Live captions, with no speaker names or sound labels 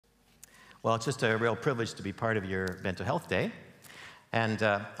Well, it's just a real privilege to be part of your mental health day. And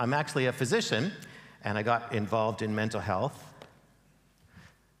I'm actually a physician, and I got involved in mental health.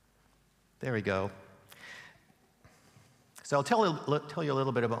 There we go. So I'll tell you a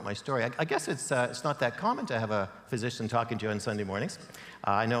little bit about my story. I guess it's not that common to have a physician talking to you on Sunday mornings.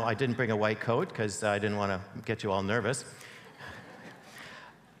 I know I didn't bring a white coat because I didn't want to get you all nervous.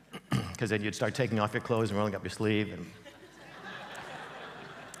 Because then you'd start taking off your clothes and rolling up your sleeve.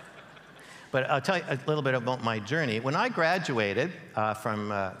 But I'll tell you a little bit about my journey. When I graduated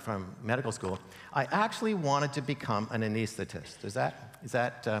from medical school, I actually wanted to become an anesthetist.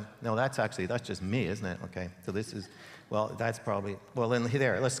 No, that's just me, isn't it? Okay, so this is, well, that's probably, well, then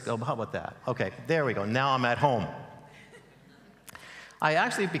there, let's go, how about that? Okay, there we go, now I'm at home. I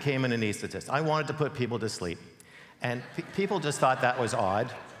actually became an anesthetist. I wanted to put people to sleep. And people just thought that was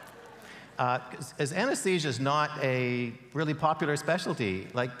odd. As anesthesia is not a really popular specialty.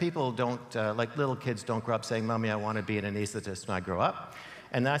 Like people don't, like little kids don't grow up saying, "Mommy, I want to be an anesthetist when I grow up."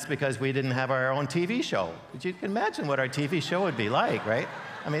 And that's because we didn't have our own TV show. But you can imagine what our TV show would be like, right?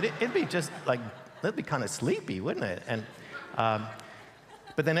 I mean, it'd be just like, it'd be kind of sleepy, wouldn't it? And,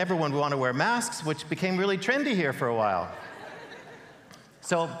 but then everyone would want to wear masks, which became really trendy here for a while.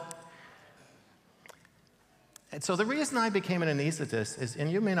 So the reason I became an anesthetist is,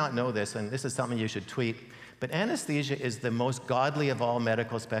 and you may not know this, and this is something you should tweet, but anesthesia is the most godly of all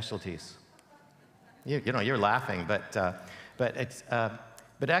medical specialties. You know, you're laughing, but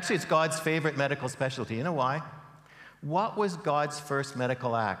actually it's God's favorite medical specialty. You know why? What was God's first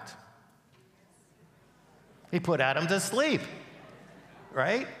medical act? He put Adam to sleep,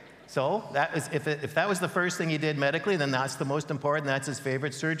 right? So that was, if that was the first thing he did medically, then that's the most important. That's his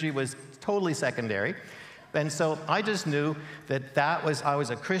favorite. Surgery was totally secondary. And so I just knew that I was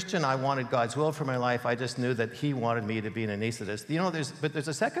a Christian. I wanted God's will for my life. I just knew that he wanted me to be an anesthetist. You know, there's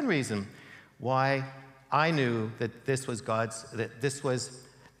a second reason why I knew that this was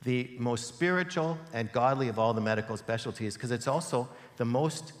the most spiritual and godly of all the medical specialties, because it's also the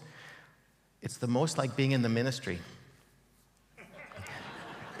most like being in the ministry.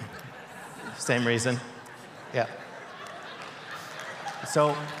 Same reason. Yeah.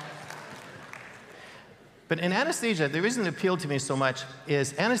 But in anesthesia, the reason it appealed to me so much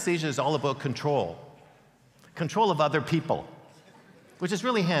is anesthesia is all about control of other people, which is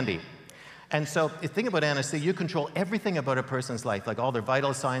really handy. And so the thing about anesthesia, you control everything about a person's life, like all their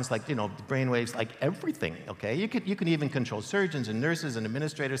vital signs, like, you know, brain waves, like everything, okay? You can even control surgeons and nurses and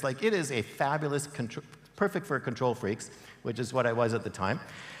administrators. Like, it is a fabulous, perfect for control freaks, which is what I was at the time.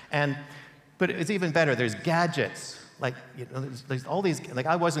 But it's even better. There's gadgets. Like, you know, there's all these, like,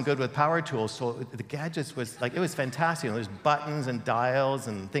 I wasn't good with power tools, so the gadgets was, like, it was fantastic. You know, there's buttons and dials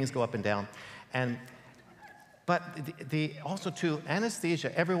and things go up and down. But also, too,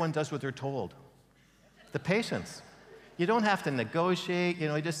 anesthesia, everyone does what they're told. The patients. You don't have to negotiate, you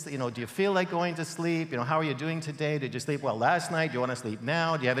know, do you feel like going to sleep? You know, how are you doing today? Did you sleep well last night? Do you want to sleep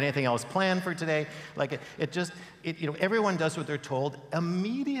now? Do you have anything else planned for today? Like, you know, everyone does what they're told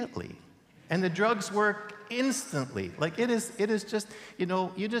immediately. And the drugs work instantly. Like, it is just, you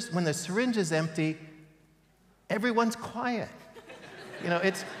know, when the syringe is empty, everyone's quiet. You know,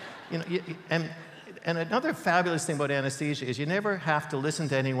 it's, you know, and another fabulous thing about anesthesia is you never have to listen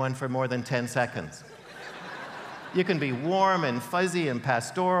to anyone for more than 10 seconds. You can be warm and fuzzy and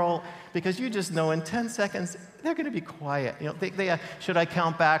pastoral because you just know in 10 seconds, they're going to be quiet. You know, should I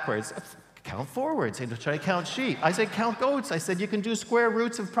count backwards? Count forwards. Should I count sheep? I said, count goats. I said, you can do square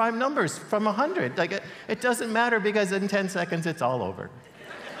roots of prime numbers from 100. Like, it doesn't matter because in 10 seconds, it's all over.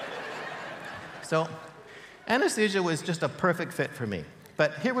 So anesthesia was just a perfect fit for me.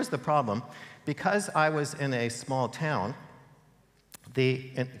 But here was the problem. Because I was in a small town,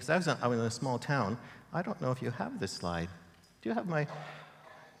 because I was in a small town, I don't know if you have this slide. Do you have my,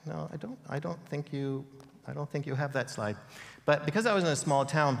 no, I don't think you have that slide. But because I was in a small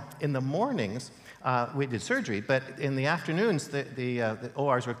town, in the mornings, we did surgery, but in the afternoons, the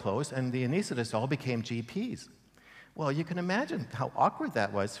ORs were closed, and the anesthetists all became GPs. Well, you can imagine how awkward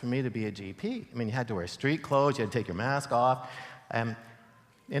that was for me to be a GP. I mean, you had to wear street clothes, you had to take your mask off.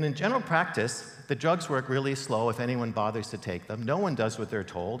 And in general practice, the drugs work really slow if anyone bothers to take them. No one does what they're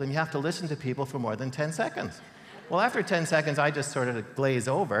told, and you have to listen to people for more than 10 seconds. Well, after 10 seconds, I just sort of glaze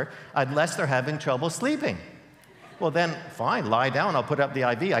over, unless they're having trouble sleeping. Well, then, fine, lie down, I'll put up the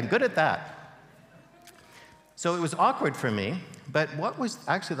IV. I'm good at that. So it was awkward for me, but what was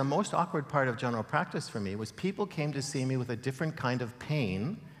actually the most awkward part of general practice for me was people came to see me with a different kind of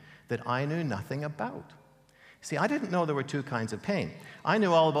pain that I knew nothing about. See, I didn't know there were two kinds of pain. I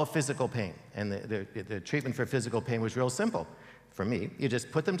knew all about physical pain, and the treatment for physical pain was real simple. for me. You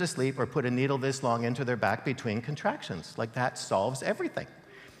just put them to sleep or put a needle this long into their back between contractions. Like that solves everything.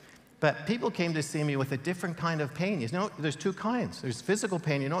 But people came to see me with a different kind of pain. You know, there's two kinds. There's physical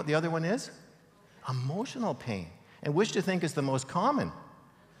pain. You know what the other one is? Emotional pain. And which do you think is the most common?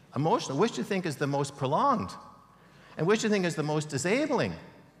 Emotional. Which do you think is the most prolonged? And which do you think is the most disabling?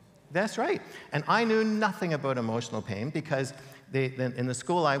 That's right. And I knew nothing about emotional pain because in the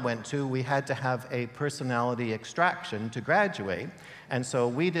school I went to, we had to have a personality extraction to graduate. And so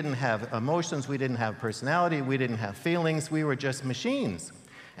we didn't have emotions, we didn't have personality, we didn't have feelings, we were just machines.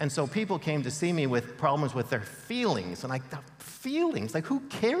 And so people came to see me with problems with their feelings. And I thought, feelings? Like, who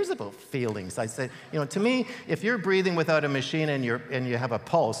cares about feelings? I said, you know, to me, if you're breathing without a machine and you have a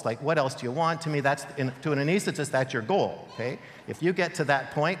pulse, like, what else do you want? To me, to an anesthetist, that's your goal, okay? If you get to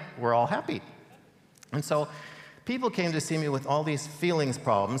that point, we're all happy. And so people came to see me with all these feelings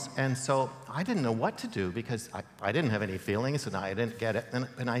problems, and so I didn't know what to do because I didn't have any feelings, and I didn't get it.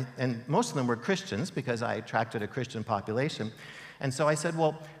 And most of them were Christians because I attracted a Christian population. And so I said,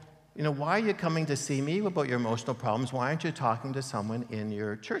 well, you know, why are you coming to see me about your emotional problems? Why aren't you talking to someone in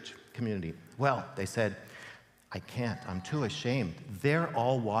your church community? Well, they said, I can't. I'm too ashamed. They're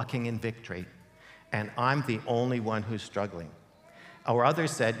all walking in victory, and I'm the only one who's struggling. Or others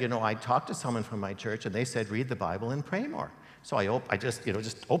said, you know, I talked to someone from my church, and they said, read the Bible and pray more. So I just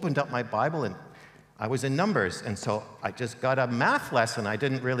opened up my Bible, and I was in Numbers, and so I just got a math lesson. I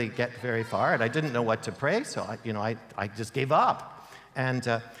didn't really get very far, and I didn't know what to pray, so I just gave up.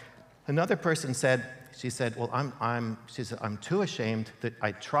 And another person said, she said, well, I'm too ashamed that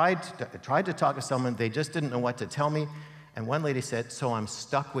I tried to talk to someone, they just didn't know what to tell me. And one lady said, so I'm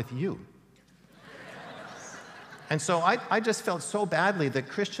stuck with you. And so I just felt so badly that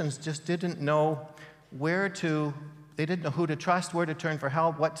Christians just didn't know they didn't know who to trust, where to turn for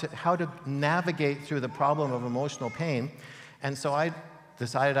help, how to navigate through the problem of emotional pain. And so I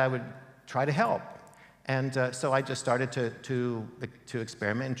decided I would try to help. And so I just started to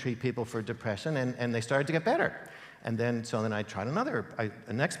experiment and treat people for depression, and they started to get better. And then I tried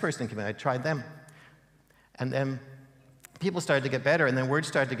the next person came in, I tried them. And then people started to get better, and then word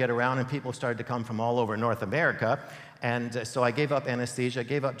started to get around, and people started to come from all over North America. And so I gave up anesthesia,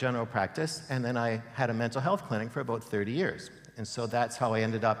 gave up general practice, and then I had a mental health clinic for about 30 years. And so that's how I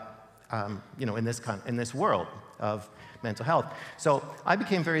ended up, in this world of mental health. So I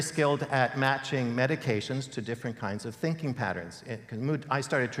became very skilled at matching medications to different kinds of thinking patterns. I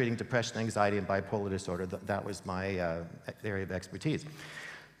started treating depression, anxiety, and bipolar disorder. That was my area of expertise.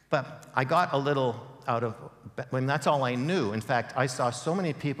 But I got a little out of, when that's all I knew. In fact, I saw so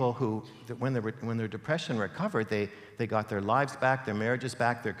many people who, when their depression recovered, they got their lives back, their marriages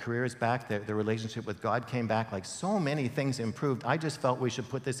back, their careers back, their relationship with God came back. Like, so many things improved. I just felt we should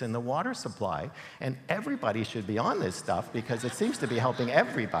put this in the water supply, and everybody should be on this stuff because it seems to be helping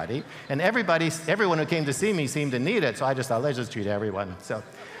everybody. And everyone who came to see me seemed to need it, so I just thought, let's just treat everyone.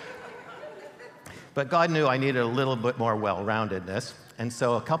 But God knew I needed a little bit more well-roundedness. And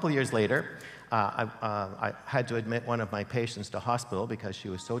so a couple years later, I had to admit one of my patients to hospital because she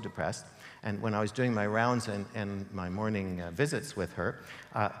was so depressed. And when I was doing my rounds and my morning visits with her,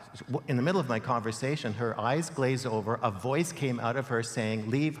 in the middle of my conversation, her eyes glazed over. A voice came out of her saying,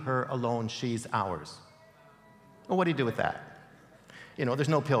 leave her alone, she's ours. Well, what do you do with that? You know, there's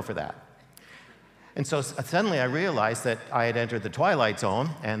no pill for that. And so suddenly I realized that I had entered the twilight zone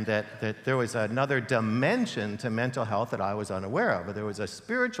and that there was another dimension to mental health that I was unaware of. There was a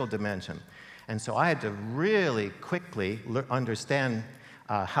spiritual dimension. And so I had to really quickly understand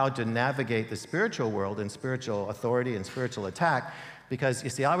how to navigate the spiritual world and spiritual authority and spiritual attack, because, you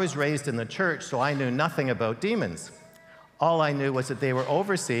see, I was raised in the church, so I knew nothing about demons. All I knew was that they were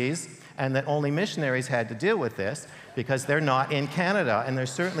overseas and that only missionaries had to deal with this because they're not in Canada, and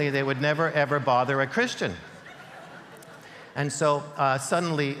they would never, ever bother a Christian. And so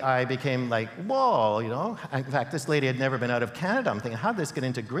suddenly I became like, whoa, you know. In fact, this lady had never been out of Canada. I'm thinking, how did this get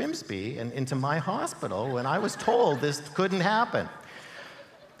into Grimsby and into my hospital when I was told this couldn't happen?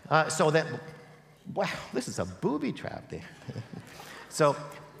 So then, wow, this is a booby trap. So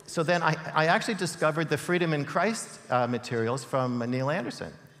then I actually discovered the Freedom in Christ materials from Neil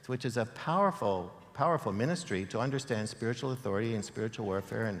Anderson, which is a powerful ministry to understand spiritual authority and spiritual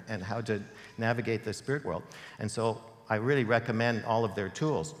warfare and how to navigate the spirit world. And so I really recommend all of their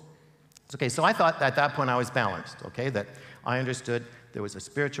tools. Okay, so I thought at that point I was balanced, okay, that I understood there was a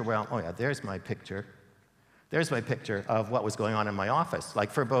spiritual realm. Oh yeah, there's my picture. There's my picture of what was going on in my office.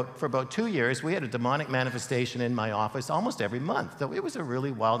 Like for about 2 years, we had a demonic manifestation in my office almost every month. So it was a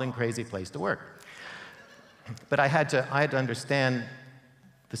really wild and crazy place to work. But I had to understand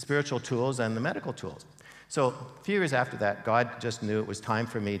the spiritual tools and the medical tools. So a few years after that, God just knew it was time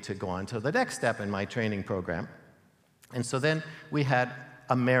for me to go on to the next step in my training program. And so then we had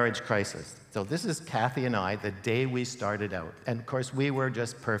a marriage crisis. So this is Kathy and I, the day we started out. And of course, we were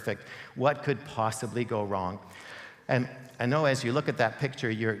just perfect. What could possibly go wrong? And I know as you look at that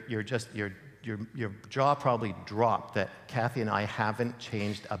picture, your jaw probably dropped that Kathy and I haven't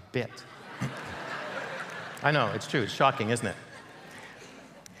changed a bit. I know, it's true. It's shocking, isn't it?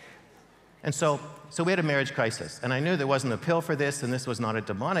 And so we had a marriage crisis. And I knew there wasn't a pill for this, and this was not a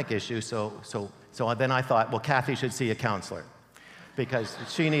demonic issue. So then I thought, well, Kathy should see a counselor because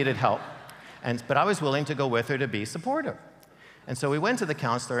she needed help. But I was willing to go with her to be supportive. And so we went to the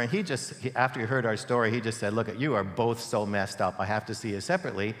counselor, and after he heard our story, he just said, look, you are both so messed up. I have to see you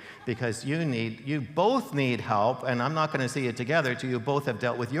separately because you both need help, and I'm not going to see you together till you both have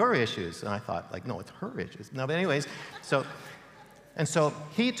dealt with your issues. And I thought, like, no, it's her issues. No, but anyways, so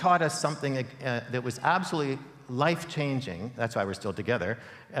he taught us something that was absolutely life-changing. That's why we're still together.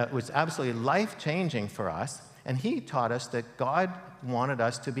 It was absolutely life-changing for us. And he taught us that God wanted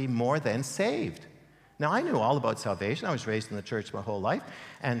us to be more than saved. Now, I knew all about salvation. I was raised in the church my whole life.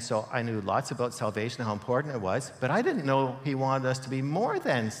 And so I knew lots about salvation, how important it was. But I didn't know he wanted us to be more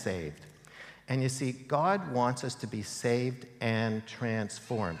than saved. And you see, God wants us to be saved and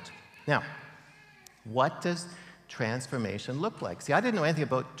transformed. Now, what does transformation look like? See, I didn't know anything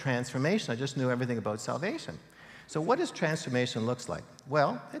about transformation. I just knew everything about salvation. So what does transformation look like?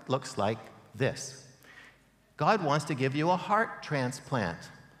 Well, it looks like this. God wants to give you a heart transplant.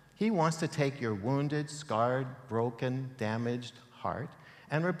 He wants to take your wounded, scarred, broken, damaged heart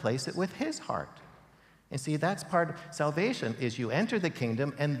and replace it with his heart. And see, that's part of salvation, is you enter the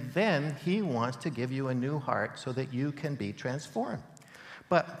kingdom, and then he wants to give you a new heart so that you can be transformed.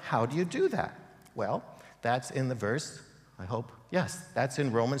 But how do you do that? Well, that's in the verse, I hope. Yes, that's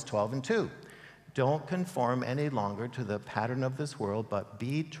in Romans 12:2. Don't conform any longer to the pattern of this world, but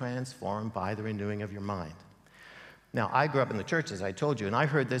be transformed by the renewing of your mind. Now, I grew up in the church, as I told you, and I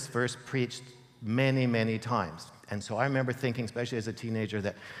heard this verse preached many, many times. And so I remember thinking, especially as a teenager,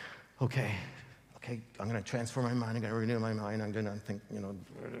 that, okay, I'm going to transform my mind, I'm going to renew my mind, I'm going to think,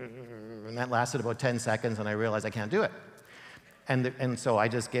 and that lasted about 10 seconds, and I realized I can't do it. And so I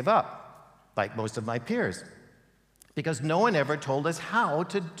just gave up, like most of my peers, because no one ever told us how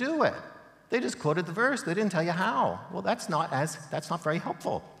to do it. They just quoted the verse, they didn't tell you how. Well, that's not very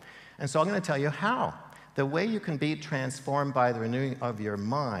helpful. And so I'm going to tell you how. The way you can be transformed by the renewing of your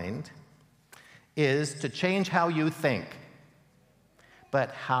mind is to change how you think.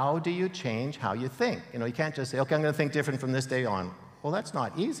 But how do you change how you think? You can't just say, okay, I'm going to think different from this day on. Well, that's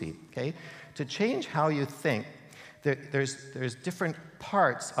not easy, okay? To change how you think, there's different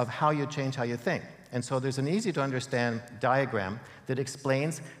parts of how you change how you think. And so there's an easy-to-understand diagram that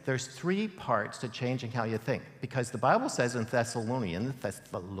explains there's 3 parts to changing how you think. Because the Bible says in Thessalonians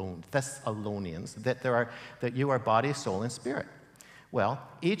that you are body, soul, and spirit. Well,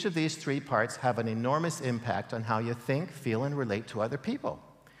 each of these 3 parts have an enormous impact on how you think, feel, and relate to other people.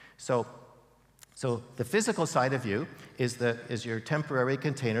 So the physical side of you is your temporary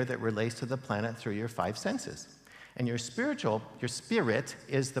container that relates to the planet through your 5 senses. And your spirit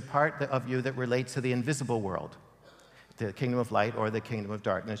is the part of you that relates to the invisible world, the kingdom of light or the kingdom of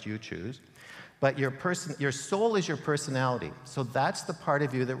darkness, you choose. But your soul is your personality. So that's the part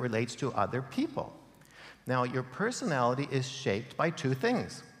of you that relates to other people. Now, your personality is shaped by 2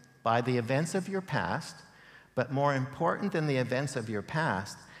 things, by the events of your past, but more important than the events of your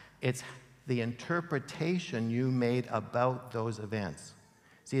past, it's the interpretation you made about those events.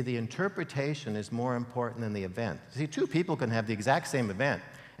 See, the interpretation is more important than the event. See, 2 people can have the exact same event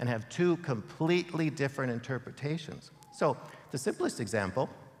and have 2 completely different interpretations. So the simplest example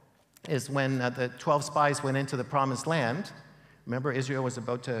is when the 12 spies went into the promised land. Remember, Israel was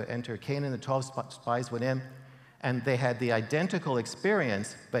about to enter Canaan. The 12 spies went in, and they had the identical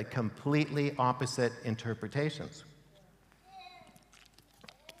experience, but completely opposite interpretations.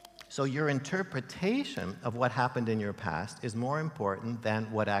 So your interpretation of what happened in your past is more important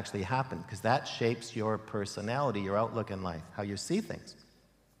than what actually happened, because that shapes your personality, your outlook in life, how you see things.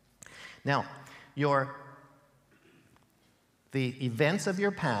 Now, the events of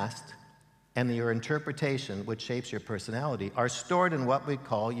your past and your interpretation, which shapes your personality, are stored in what we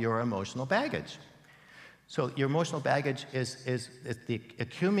call your emotional baggage. So your emotional baggage is the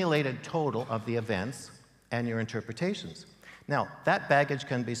accumulated total of the events and your interpretations. Now, that baggage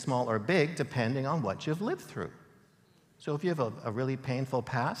can be small or big depending on what you've lived through. So if you have a really painful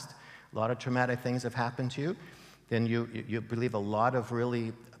past, a lot of traumatic things have happened to you, then you believe a lot of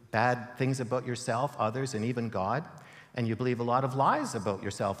really bad things about yourself, others, and even God, and you believe a lot of lies about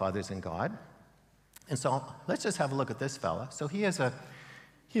yourself, others, and God, And so let's just have a look at this fella. So he has a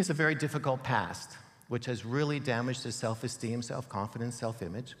very difficult past, which has really damaged his self-esteem, self-confidence,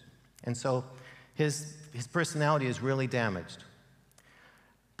 self-image. And so his personality is really damaged.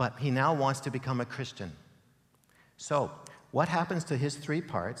 But he now wants to become a Christian. So what happens to his three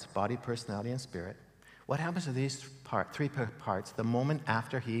parts, body, personality, and spirit? What happens to these three parts the moment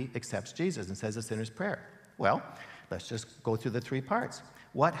after he accepts Jesus and says the sinner's prayer? Well, let's just go through the three parts.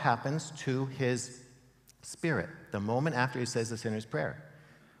 What happens to his spirit the moment after he says the sinner's prayer?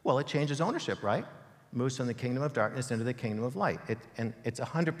 Well, it changes ownership, right? Moves from the kingdom of darkness into the kingdom of light. And it's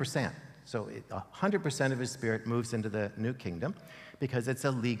 100%. So 100% of his spirit moves into the new kingdom because it's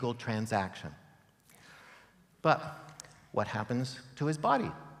a legal transaction. But what happens to his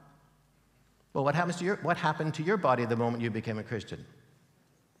body? Well, what happened to your body the moment you became a Christian?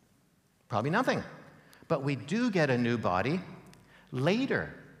 Probably nothing. But we do get a new body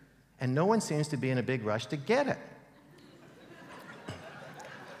later, and no one seems to be in a big rush to get it.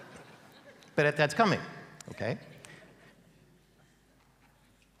 But that's coming, okay?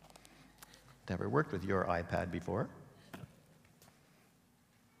 Never worked with your iPad before.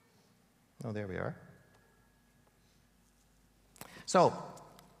 Oh, there we are. So,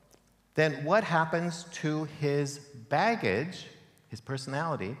 then what happens to his baggage, his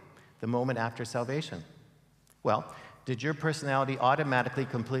personality, the moment after salvation? Well, did your personality automatically,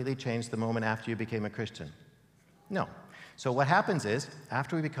 completely change the moment after you became a Christian? No. So what happens is,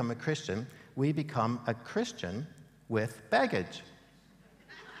 after we become a Christian, we become a Christian with baggage.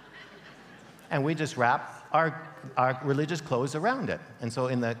 And we just wrap our religious clothes around it. And so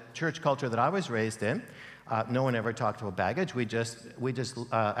in the church culture that I was raised in, no one ever talked about baggage. We just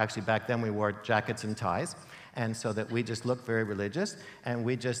actually back then we wore jackets and ties, and so that we just looked very religious, and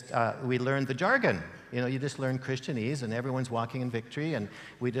we learned the jargon. You know, you just learn Christianese, and everyone's walking in victory, and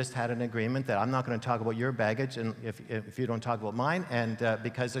we just had an agreement that I'm not going to talk about your baggage, and if you don't talk about mine, and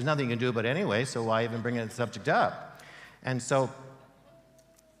because there's nothing you can do about it anyway, so why even bring the subject up? And so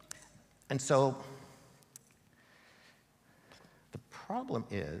the problem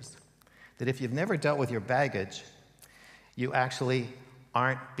is that if you've never dealt with your baggage, you actually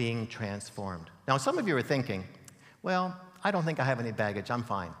aren't being transformed. Now, some of you are thinking, well, I don't think I have any baggage, I'm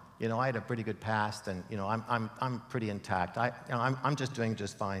fine. You know, I had a pretty good past, and, you know, I'm pretty intact. I'm just doing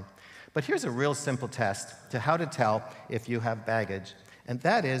just fine. But here's a real simple test to how to tell if you have baggage, and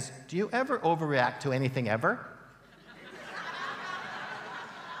that is, do you ever overreact to anything ever?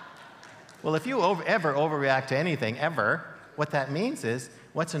 Well, if you ever overreact to anything ever, what that means is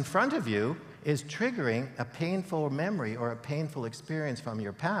what's in front of you is triggering a painful memory or a painful experience from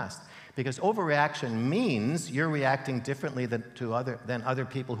your past. Because overreaction means you're reacting differently than other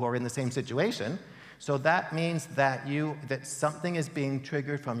people who are in the same situation. So that means that something is being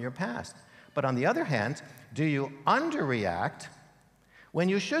triggered from your past. But on the other hand, do you underreact when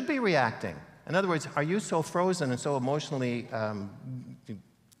you should be reacting? In other words, are you so frozen and so emotionally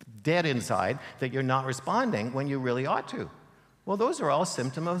dead inside that you're not responding when you really ought to? Well, those are all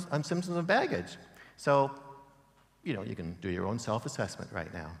symptoms of baggage. So, you know, you can do your own self-assessment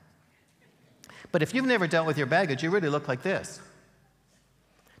right now. But if you've never dealt with your baggage, you really look like this.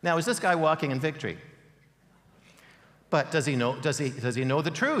 Now, is this guy walking in victory? But does he know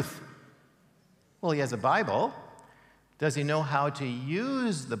the truth? Well, he has a Bible. Does he know how to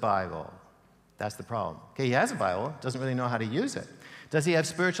use the Bible? That's the problem. Okay, he has a Bible, doesn't really know how to use it. Does he have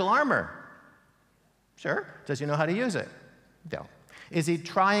spiritual armor? Sure. Does he know how to use it? No. Is he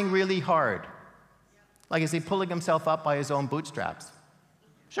trying really hard? Like, is he pulling himself up by his own bootstraps?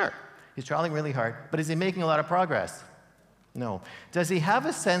 Sure. He's trying really hard, but is he making a lot of progress? No. Does he have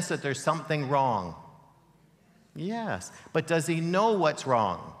a sense that there's something wrong? Yes. But does he know what's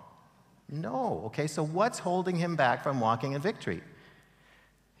wrong? No. Okay, so what's holding him back from walking in victory?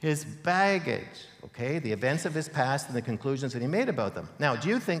 His baggage, okay, the events of his past and the conclusions that he made about them. Now, do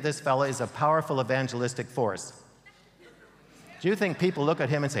you think this fella is a powerful evangelistic force? Do you think people look at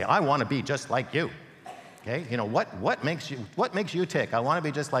him and say, I want to be just like you? Okay, you know, what makes you tick? I want to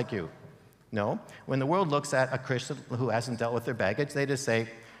be just like you. No. When the world looks at a Christian who hasn't dealt with their baggage, they just say,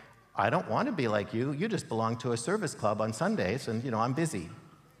 I don't want to be like you. You just belong to a service club on Sundays, and, you know, I'm busy.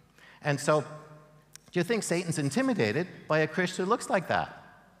 And so, do you think Satan's intimidated by a Christian who looks like that?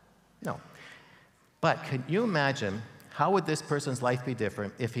 No. But can you imagine how would this person's life be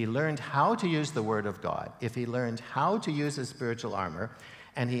different if he learned how to use the Word of God, if he learned how to use his spiritual armor,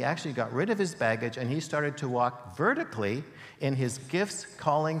 and he actually got rid of his baggage and he started to walk vertically in his gifts,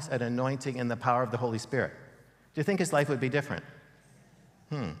 callings, and anointing in the power of the Holy Spirit? Do you think his life would be different?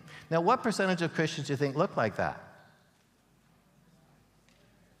 Now, what percentage of Christians do you think look like that?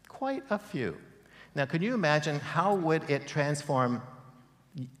 Quite a few. Now, can you imagine how would it transform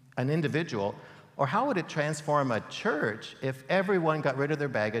an individual, or how would it transform a church if everyone got rid of their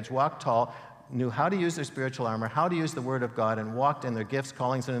baggage, walked tall, knew how to use their spiritual armor, how to use the Word of God, and walked in their gifts,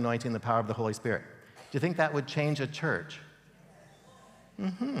 callings, and anointing, the power of the Holy Spirit? Do you think that would change a church?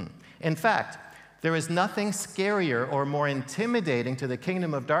 In fact, there is nothing scarier or more intimidating to the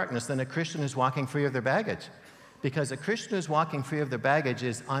kingdom of darkness than a Christian who's walking free of their baggage. Because a Christian who's walking free of their baggage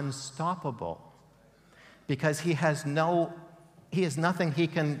is unstoppable. Because he has nothing he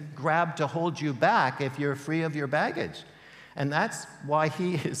can grab to hold you back if you're free of your baggage. And that's why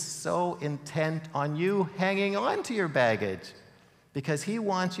he is so intent on you hanging on to your baggage, because he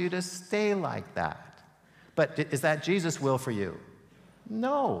wants you to stay like that. But is that Jesus' will for you?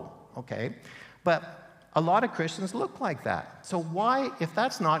 No, okay? But a lot of Christians look like that. So why, if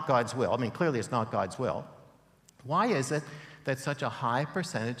that's not God's will, I mean, clearly it's not God's will, why is it that such a high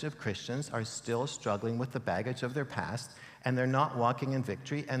percentage of Christians are still struggling with the baggage of their past, and they're not walking in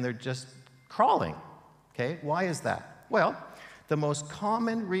victory, and they're just crawling? Okay, why is that? Well, the most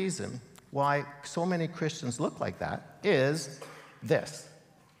common reason why so many Christians look like that is this: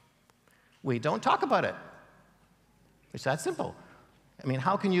 we don't talk about it. It's that simple. I mean,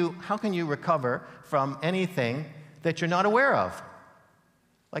 how can you recover from anything that you're not aware of?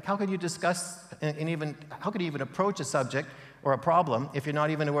 Like, how can you discuss and how can you even approach a subject or a problem if you're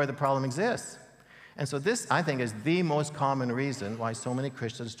not even aware the problem exists? And so this, I think, is the most common reason why so many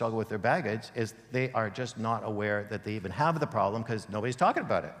Christians struggle with their baggage, is they are just not aware that they even have the problem because nobody's talking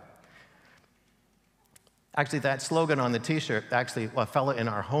about it. Actually, that slogan on the T-shirt, a fellow in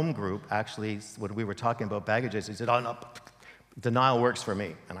our home group, when we were talking about baggages, he said, "Oh, no, denial works for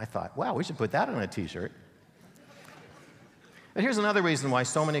me." And I thought, wow, we should put that on a T-shirt. But here's another reason why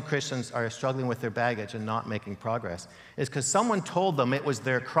so many Christians are struggling with their baggage and not making progress, is because someone told them it was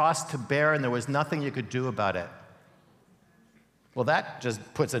their cross to bear and there was nothing you could do about it. Well, that just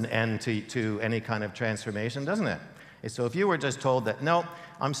puts an end to any kind of transformation, doesn't it? And so if you were just told that, no,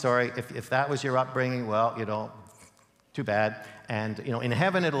 I'm sorry, if that was your upbringing, well, too bad. And, in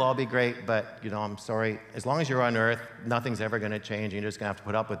heaven it'll all be great, but, I'm sorry, as long as you're on earth, nothing's ever going to change, and you're just going to have to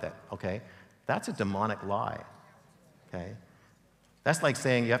put up with it, okay? That's a demonic lie, okay? That's like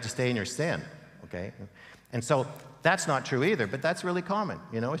saying you have to stay in your sin, okay? And so that's not true either, but that's really common.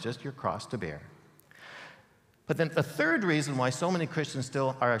 It's just your cross to bear. But then the third reason why so many Christians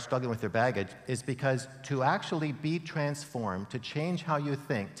still are struggling with their baggage is because to actually be transformed, to change how you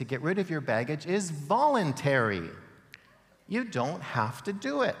think, to get rid of your baggage is voluntary. You don't have to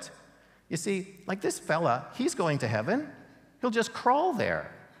do it. You see, like this fella, he's going to heaven. He'll just crawl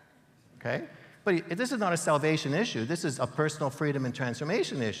there, okay? But this is not a salvation issue. This is a personal freedom and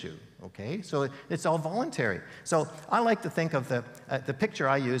transformation issue, okay? So it's all voluntary. So I like to think of the picture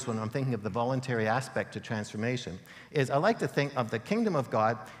I use when I'm thinking of the voluntary aspect to transformation is I like to think of the kingdom of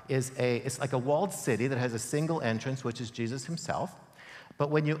God it's like a walled city that has a single entrance, which is Jesus himself. But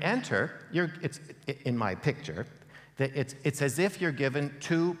when you enter, it's in my picture, that it's as if you're given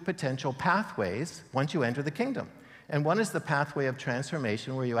two potential pathways once you enter the kingdom. And one is the pathway of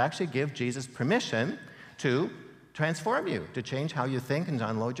transformation, where you actually give Jesus permission to transform you, to change how you think and to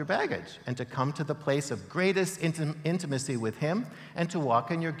unload your baggage, and to come to the place of greatest intimacy with him, and to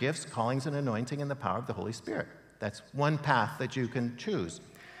walk in your gifts, callings, and anointing in the power of the Holy Spirit. That's one path that you can choose.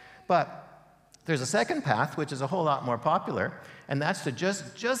 But there's a second path, which is a whole lot more popular, and that's to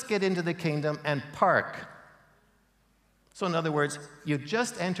just get into the kingdom and park. So in other words, you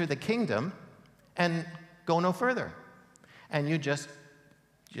just enter the kingdom and go no further. And you just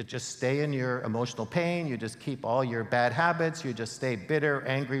stay in your emotional pain, you just keep all your bad habits, you just stay bitter,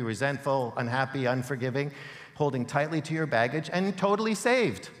 angry, resentful, unhappy, unforgiving, holding tightly to your baggage, and totally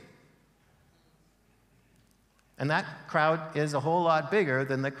saved. And that crowd is a whole lot bigger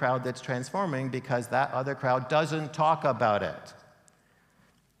than the crowd that's transforming, because that other crowd doesn't talk about it.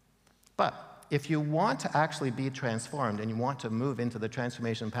 But if you want to actually be transformed and you want to move into the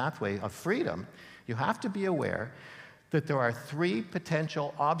transformation pathway of freedom, you have to be aware that there are three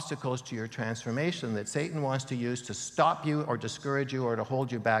potential obstacles to your transformation that Satan wants to use to stop you or discourage you or to hold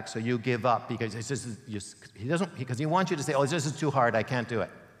you back so you give up, because he wants you to say, oh, this is too hard, I can't do it,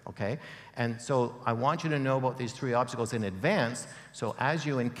 okay? And so I want you to know about these three obstacles in advance, so as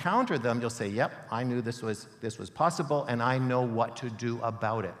you encounter them, you'll say, yep, I knew this was possible, and I know what to do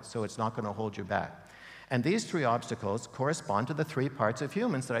about it, so it's not going to hold you back. And these three obstacles correspond to the three parts of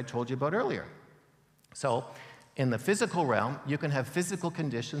humans that I told you about earlier. So in the physical realm, you can have physical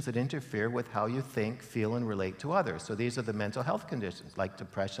conditions that interfere with how you think, feel, and relate to others. So these are the mental health conditions, like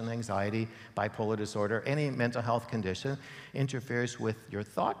depression, anxiety, bipolar disorder. Any mental health condition interferes with your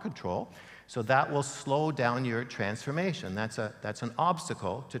thought control. So that will slow down your transformation. That's an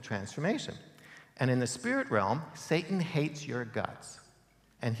obstacle to transformation. And in the spirit realm, Satan hates your guts.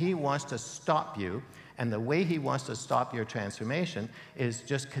 And he wants to stop you. And the way he wants to stop your transformation is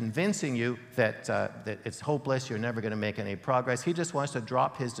just convincing you that it's hopeless, you're never going to make any progress. He just wants to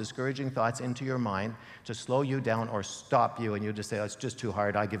drop his discouraging thoughts into your mind to slow you down or stop you, and you just say, oh, it's just too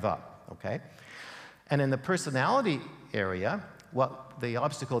hard, I give up, okay? And in the personality area, what the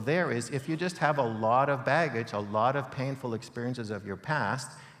obstacle there is, if you just have a lot of baggage, a lot of painful experiences of your past,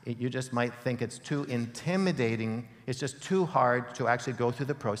 you just might think it's too intimidating, it's just too hard to actually go through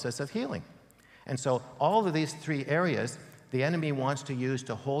the process of healing. And so all of these three areas, the enemy wants to use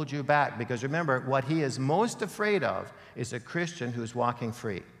to hold you back, because remember, what he is most afraid of is a Christian who's walking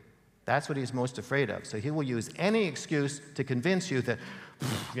free. That's what he's most afraid of. So he will use any excuse to convince you that,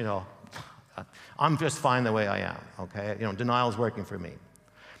 you know, I'm just fine the way I am, okay? You know, denial's working for me.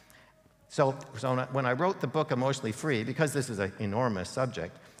 So when I wrote the book Emotionally Free, because this is an enormous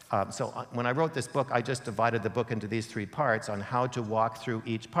subject, when I wrote this book, I just divided the book into these three parts on how to walk through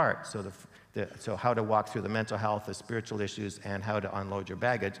each part. So how to walk through the mental health, the spiritual issues, and how to unload your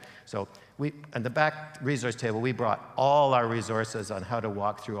baggage. So on the back resource table, we brought all our resources on how to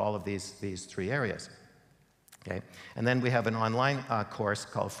walk through all of these three areas. Okay? And then we have an online course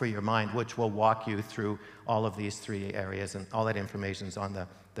called Free Your Mind, which will walk you through all of these three areas, and all that information is on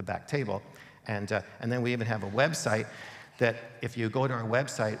the back table. And then we even have a website that if you go to our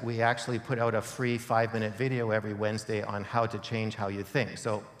website, we actually put out a free 5-minute video every Wednesday on how to change how you think.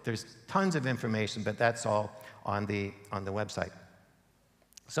 So there's tons of information, but that's all on the website.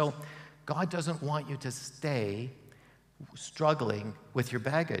 So God doesn't want you to stay struggling with your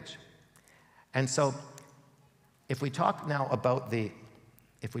baggage. And so if we talk now about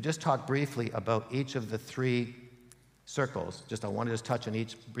if we just talk briefly about each of the three circles, I want to just touch on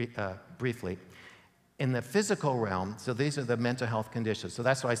each briefly. In the physical realm, so these are the mental health conditions. So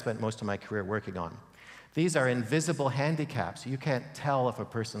that's what I spent most of my career working on. These are invisible handicaps. You can't tell if a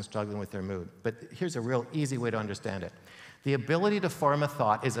person's struggling with their mood. But here's a real easy way to understand it. The ability to form a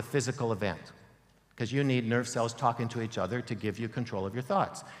thought is a physical event, because you need nerve cells talking to each other to give you control of your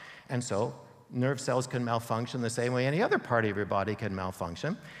thoughts. And so nerve cells can malfunction the same way any other part of your body can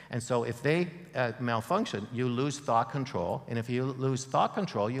malfunction. And so if they malfunction, you lose thought control. And if you lose thought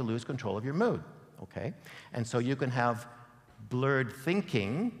control, you lose control of your mood. Okay? And so you can have blurred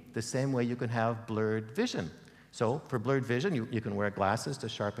thinking the same way you can have blurred vision. So for blurred vision, you can wear glasses to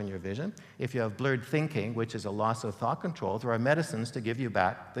sharpen your vision. If you have blurred thinking, which is a loss of thought control, there are medicines to give you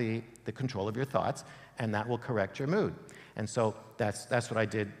back the control of your thoughts, and that will correct your mood. And so that's what I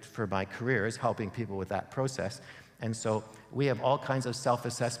did for my career, is helping people with that process. And so we have all kinds of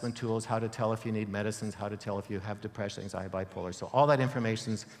self-assessment tools, how to tell if you need medicines, how to tell if you have depression, anxiety, bipolar. So all that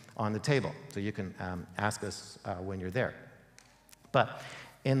information's on the table. So you can ask us when you're there. But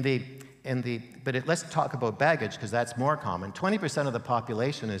let's talk about baggage, because that's more common. 20% of the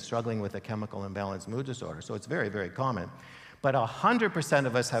population is struggling with a chemical imbalance mood disorder. So it's very, very common. But 100%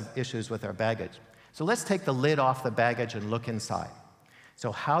 of us have issues with our baggage. So let's take the lid off the baggage and look inside.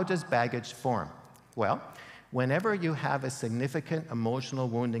 So how does baggage form? Well, whenever you have a significant emotional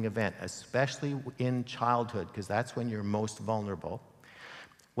wounding event, especially in childhood, because that's when you're most vulnerable,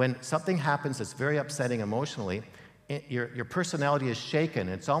 when something happens that's very upsetting emotionally, your personality is shaken.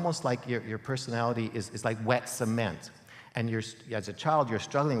 It's almost like your personality is like wet cement. And as a child, you're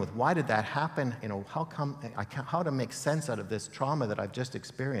struggling with, why did that happen? You know, how to make sense out of this trauma that I've just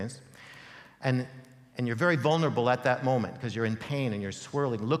experienced? And you're very vulnerable at that moment, because you're in pain and you're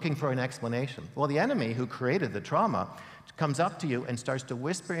swirling, looking for an explanation. Well, the enemy who created the trauma comes up to you and starts to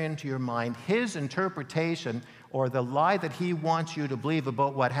whisper into your mind his interpretation, or the lie that he wants you to believe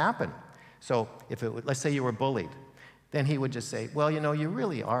about what happened. So let's say you were bullied. Then he would just say, well, you know, you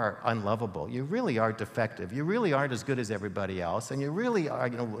really are unlovable. You really are defective. You really aren't as good as everybody else. And you really are,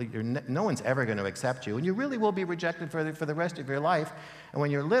 you know, no one's ever going to accept you. And you really will be rejected for the rest of your life. And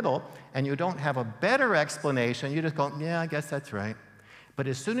when you're little and you don't have a better explanation, you just go, yeah, I guess that's right. But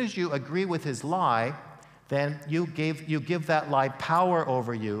as soon as you agree with his lie, then you give that lie power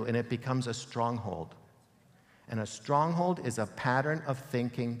over you, and it becomes a stronghold. And a stronghold is a pattern of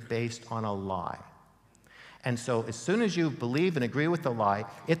thinking based on a lie. And so as soon as you believe and agree with the lie,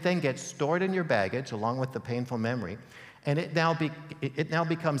 it then gets stored in your baggage along with the painful memory, and it now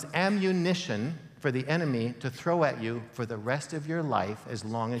becomes ammunition for the enemy to throw at you for the rest of your life, as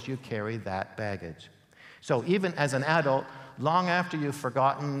long as you carry that baggage. So even as an adult, long after you've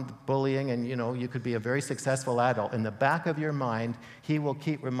forgotten bullying and, you could be a very successful adult, in the back of your mind, he will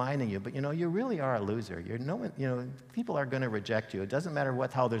keep reminding you, but, you really are a loser. People are going to reject you. It doesn't matter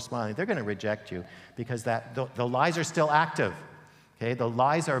how they're smiling. They're going to reject you because the lies are still active. Okay? The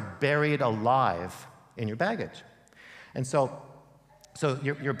lies are buried alive in your baggage. And so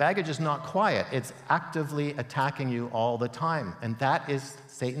your baggage is not quiet. It's actively attacking you all the time. And that is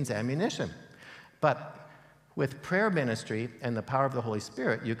Satan's ammunition. But with prayer ministry and the power of the Holy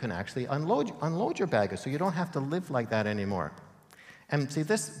Spirit, you can actually unload your baggage, so you don't have to live like that anymore. And see,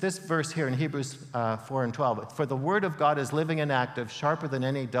 this verse here in Hebrews 4 and 12, for the word of God is living and active, sharper than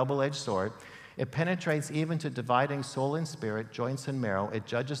any double-edged sword. It penetrates even to dividing soul and spirit, joints and marrow. It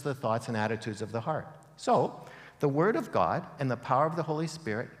judges the thoughts and attitudes of the heart. So, the Word of God and the power of the Holy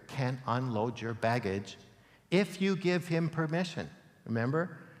Spirit can unload your baggage if you give Him permission.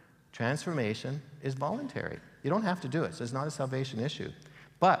 Remember, transformation is voluntary. You don't have to do it, so it's not a salvation issue.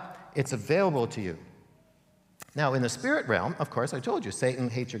 But it's available to you. Now, in the spirit realm, of course, I told you, Satan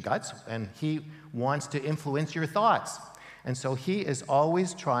hates your guts, and he wants to influence your thoughts. And so he is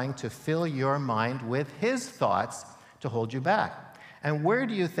always trying to fill your mind with his thoughts to hold you back. And where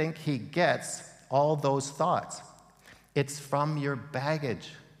do you think he gets all those thoughts? It's from your baggage.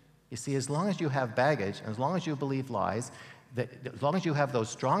 You see, as long as you have baggage, as long as you believe lies, as long as you have those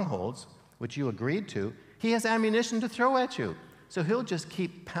strongholds, which you agreed to, he has ammunition to throw at you. So he'll just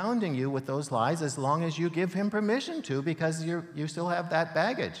keep pounding you with those lies as long as you give him permission to, because you still have that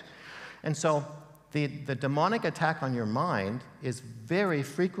baggage. And so the demonic attack on your mind is very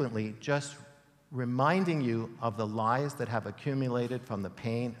frequently just reminding you of the lies that have accumulated from the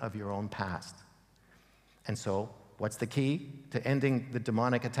pain of your own past. And so, what's the key to ending the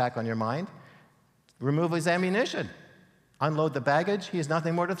demonic attack on your mind? Remove his ammunition. Unload the baggage. He has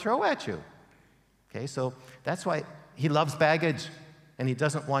nothing more to throw at you. Okay, so that's why he loves baggage, and he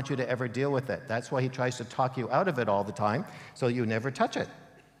doesn't want you to ever deal with it. That's why he tries to talk you out of it all the time, so you never touch it.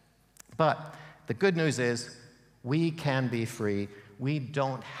 But the good news is we can be free. We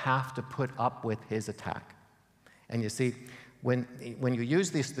don't have to put up with his attack. And you see, when you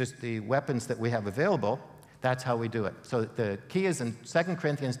use the weapons that we have available, that's how we do it. So the key is in 2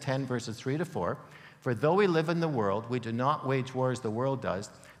 Corinthians 10, verses 3 to 4. For though we live in the world, we do not wage war as the world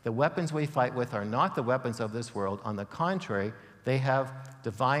does. The weapons we fight with are not the weapons of this world. On the contrary, they have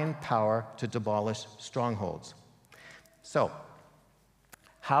divine power to demolish strongholds. So,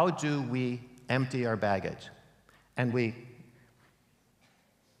 how do we empty our baggage? And we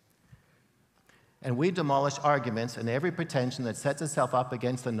demolish arguments and every pretension that sets itself up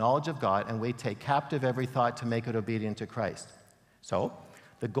against the knowledge of God, and we take captive every thought to make it obedient to Christ. So,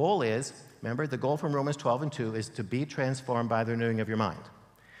 the goal is, remember, the goal from Romans 12 and 2 is to be transformed by the renewing of your mind.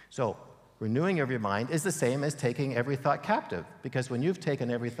 So, renewing of your mind is the same as taking every thought captive, because when you've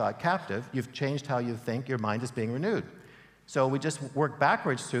taken every thought captive, you've changed how you think, your mind is being renewed. So, we just work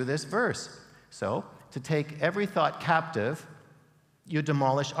backwards through this verse. So, to take every thought captive, you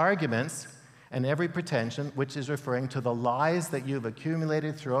demolish arguments and every pretension, which is referring to the lies that you've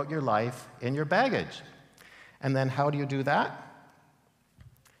accumulated throughout your life in your baggage. And then how do you do that?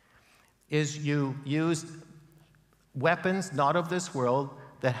 Is you use weapons not of this world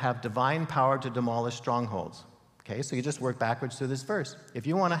that have divine power to demolish strongholds. Okay, so you just work backwards through this verse. If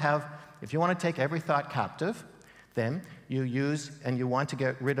you want to take every thought captive, then you use, and you want to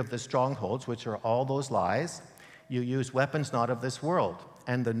get rid of the strongholds, which are all those lies, you use weapons not of this world.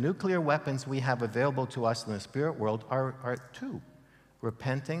 And the nuclear weapons we have available to us in the spirit world are two: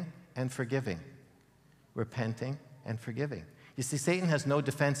 repenting and forgiving. Repenting and forgiving. You see, Satan has no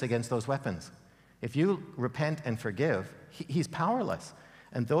defense against those weapons. If you repent and forgive, he's powerless.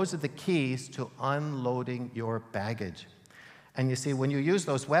 And those are the keys to unloading your baggage. And you see, when you use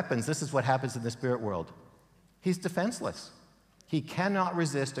those weapons, this is what happens in the spirit world. He's defenseless. He cannot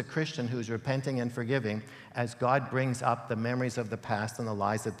resist a Christian who's repenting and forgiving as God brings up the memories of the past and the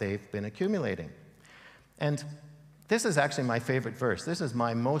lies that they've been accumulating. And this is actually my favorite verse. This is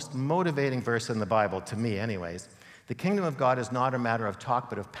my most motivating verse in the Bible, to me anyways. The kingdom of God is not a matter of talk,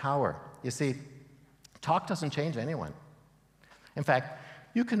 but of power. You see, talk doesn't change anyone. In fact,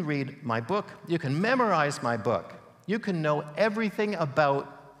 you can read my book, you can memorize my book, you can know everything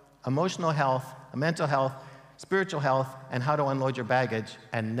about emotional health, mental health, spiritual health, and how to unload your baggage,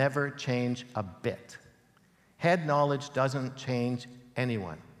 and never change a bit. Head knowledge doesn't change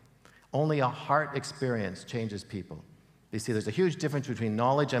anyone. Only a heart experience changes people. You see, there's a huge difference between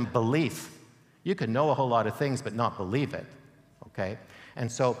knowledge and belief. You can know a whole lot of things, but not believe it, okay? And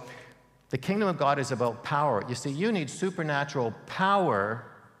so the kingdom of God is about power. You see, you need supernatural power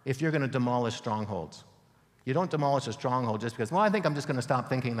if you're going to demolish strongholds. You don't demolish a stronghold just because, well, I think I'm just going to stop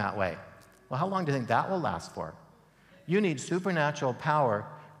thinking that way. Well, how long do you think that will last for? You need supernatural power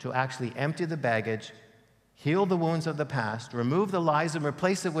to actually empty the baggage, heal the wounds of the past, remove the lies, and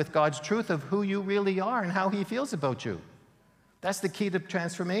replace it with God's truth of who you really are and how He feels about you. That's the key to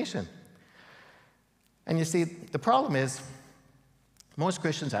transformation. And you see, the problem is, most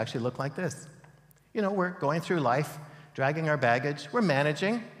Christians actually look like this. You know, we're going through life, dragging our baggage, we're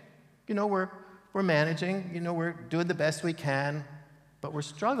managing. You know, we're managing, you know, we're doing the best we can, but we're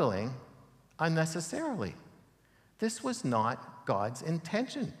struggling unnecessarily. This was not God's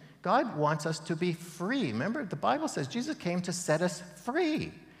intention. God wants us to be free. Remember, the Bible says Jesus came to set us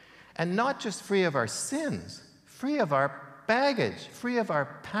free. And not just free of our sins, free of our baggage, free of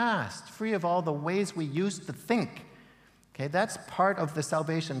our past, free of all the ways we used to think. Okay, that's part of the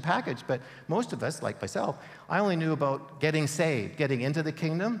salvation package, but most of us, like myself, I only knew about getting saved, getting into the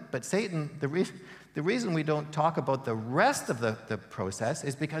kingdom, but Satan, the reason we don't talk about the rest of the process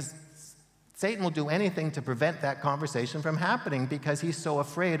is because Satan will do anything to prevent that conversation from happening because he's so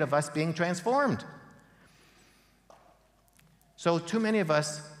afraid of us being transformed. So too many of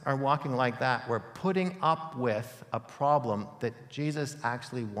us are walking like that. We're putting up with a problem that Jesus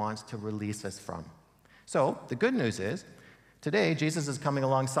actually wants to release us from. So the good news is, today Jesus is coming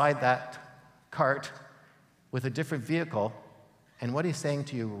alongside that cart with a different vehicle, and what he's saying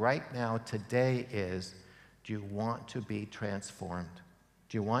to you right now today is, do you want to be transformed?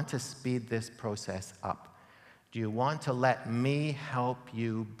 Do you want to speed this process up? Do you want to let me help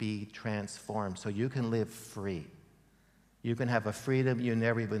you be transformed so you can live free? You can have a freedom you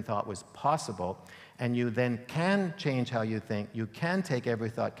never even thought was possible, and you then can change how you think. You can take every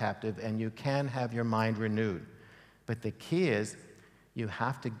thought captive, and you can have your mind renewed. But the key is you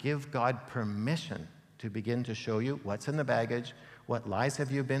have to give God permission to begin to show you what's in the baggage, what lies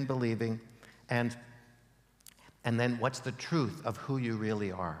have you been believing, and then what's the truth of who you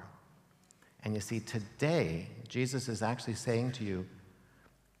really are. And you see, today, Jesus is actually saying to you,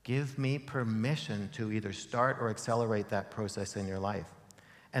 give me permission to either start or accelerate that process in your life.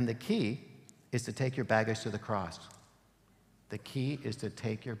 And the key is to take your baggage to the cross. The key is to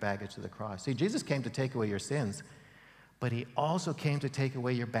take your baggage to the cross. See, Jesus came to take away your sins, but he also came to take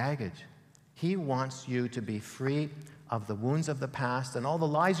away your baggage. He wants you to be free of the wounds of the past and all the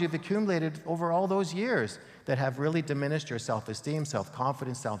lies you've accumulated over all those years that have really diminished your self-esteem,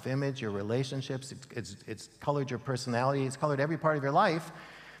 self-confidence, self-image, your relationships. It's colored your personality. It's colored every part of your life.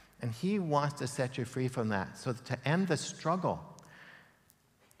 And he wants to set you free from that. So to end the struggle,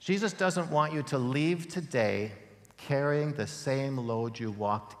 Jesus doesn't want you to leave today carrying the same load you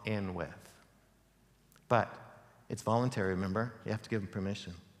walked in with. But it's voluntary, remember? You have to give him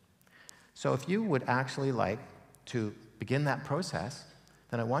permission. So if you would actually like to begin that process,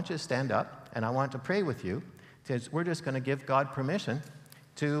 then I want you to stand up, and I want to pray with you, because we're just going to give God permission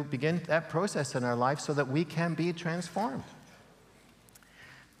to begin that process in our life so that we can be transformed.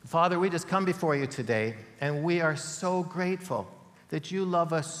 Father, we just come before you today, and we are so grateful that you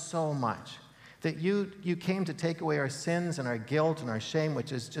love us so much, that you came to take away our sins and our guilt and our shame,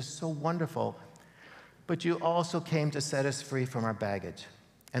 which is just so wonderful, but you also came to set us free from our baggage,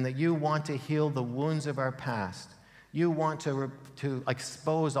 and that you want to heal the wounds of our past. You want to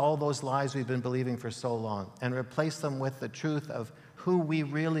expose all those lies we've been believing for so long and replace them with the truth of who we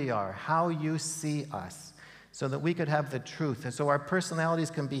really are, how you see us, so that we could have the truth, and so our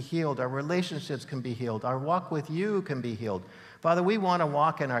personalities can be healed, our relationships can be healed, our walk with you can be healed. Father, we want to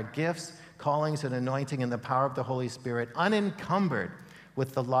walk in our gifts, callings, and anointing in the power of the Holy Spirit, unencumbered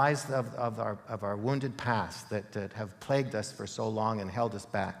with the lies of our wounded past that have plagued us for so long and held us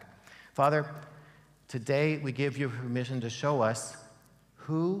back. Father, today we give you permission to show us,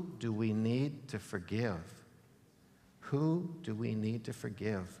 who do we need to forgive? Who do we need to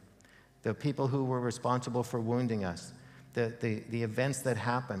forgive? The people who were responsible for wounding us, the events that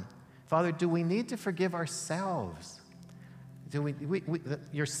happened. Father, do we need to forgive ourselves?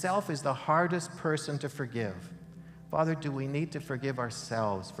 Yourself is the hardest person to forgive. Father, do we need to forgive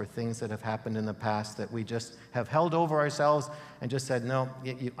ourselves for things that have happened in the past that we just have held over ourselves and just said, no,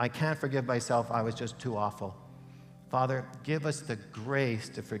 I can't forgive myself, I was just too awful. Father, give us the grace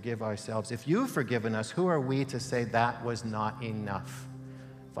to forgive ourselves. If you've forgiven us, who are we to say that was not enough?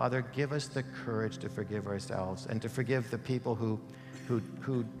 Father, give us the courage to forgive ourselves and to forgive the people who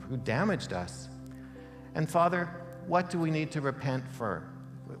damaged us. And Father, what do we need to repent for?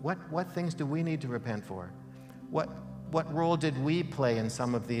 What things do we need to repent for? What role did we play in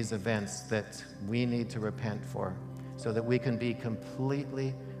some of these events that we need to repent for so that we can be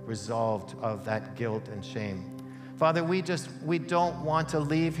completely resolved of that guilt and shame? Father, we don't want to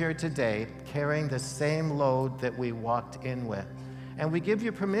leave here today carrying the same load that we walked in with. And we give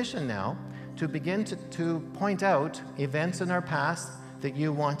you permission now to begin to point out events in our past that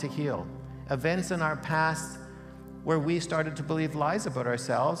you want to heal. Events in our past where we started to believe lies about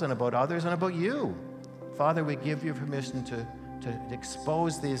ourselves and about others and about you. Father, we give you permission to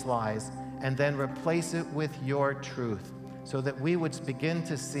expose these lies and then replace it with your truth so that we would begin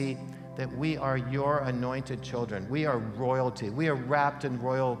to see that we are your anointed children. We are royalty. We are wrapped in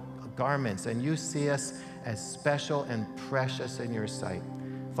royal garments, and you see us as special and precious in your sight.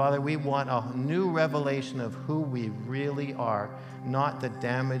 Father, we want a new revelation of who we really are, not the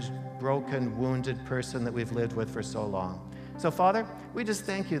damaged, broken, wounded person that we've lived with for so long. So, Father, we just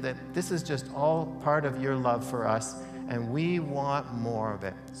thank you that this is just all part of your love for us, and we want more of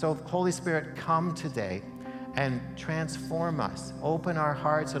it. So, Holy Spirit, come today and transform us. Open our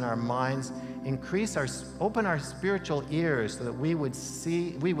hearts and our minds. Open our spiritual ears so that we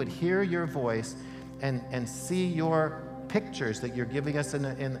would hear your voice and see your pictures that you're giving us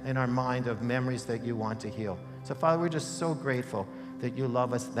in our mind of memories that you want to heal. So, Father, we're just so grateful that you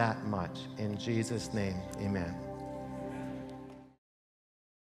love us that much. In Jesus' name, amen.